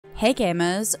Hey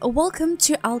gamers, welcome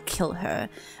to I'll Kill Her,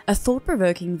 a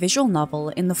thought-provoking visual novel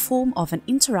in the form of an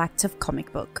interactive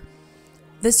comic book.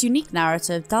 This unique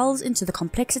narrative delves into the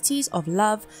complexities of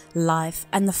love, life,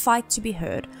 and the fight to be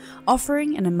heard,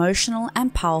 offering an emotional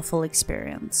and powerful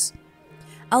experience.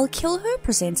 I'll Kill Her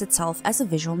presents itself as a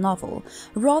visual novel,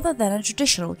 rather than a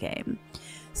traditional game.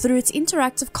 Through its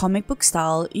interactive comic book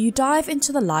style, you dive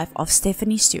into the life of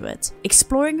Stephanie Stewart,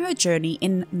 exploring her journey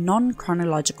in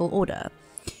non-chronological order.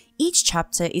 Each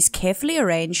chapter is carefully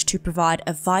arranged to provide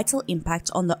a vital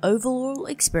impact on the overall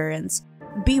experience.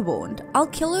 Be warned, I'll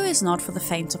Kill Her is not for the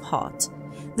faint of heart.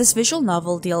 This visual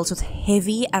novel deals with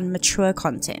heavy and mature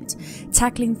content,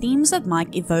 tackling themes that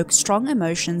might evoke strong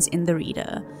emotions in the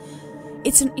reader.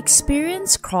 It's an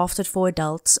experience crafted for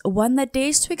adults, one that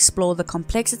dares to explore the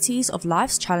complexities of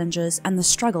life's challenges and the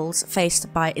struggles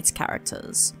faced by its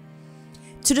characters.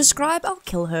 To describe I'll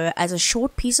Kill Her as a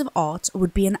short piece of art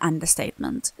would be an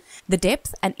understatement. The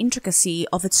depth and intricacy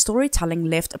of its storytelling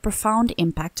left a profound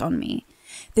impact on me.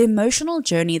 The emotional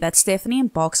journey that Stephanie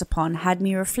embarks upon had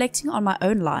me reflecting on my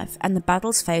own life and the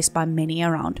battles faced by many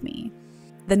around me.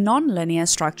 The non-linear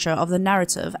structure of the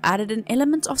narrative added an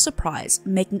element of surprise,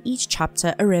 making each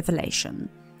chapter a revelation.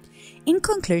 In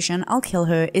conclusion, I'll Kill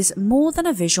Her is more than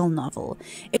a visual novel.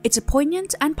 It's a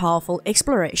poignant and powerful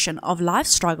exploration of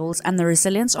life's struggles and the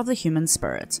resilience of the human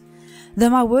spirit. Though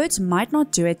my words might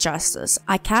not do it justice,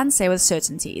 I can say with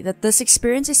certainty that this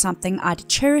experience is something I'd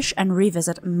cherish and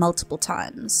revisit multiple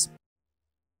times.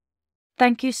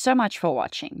 Thank you so much for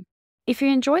watching. If you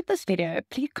enjoyed this video,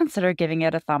 please consider giving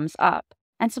it a thumbs up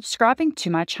and subscribing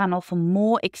to my channel for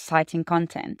more exciting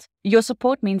content. Your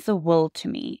support means the world to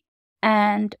me.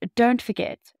 And don't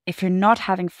forget, if you're not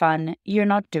having fun, you're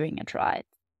not doing it right.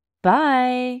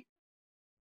 Bye!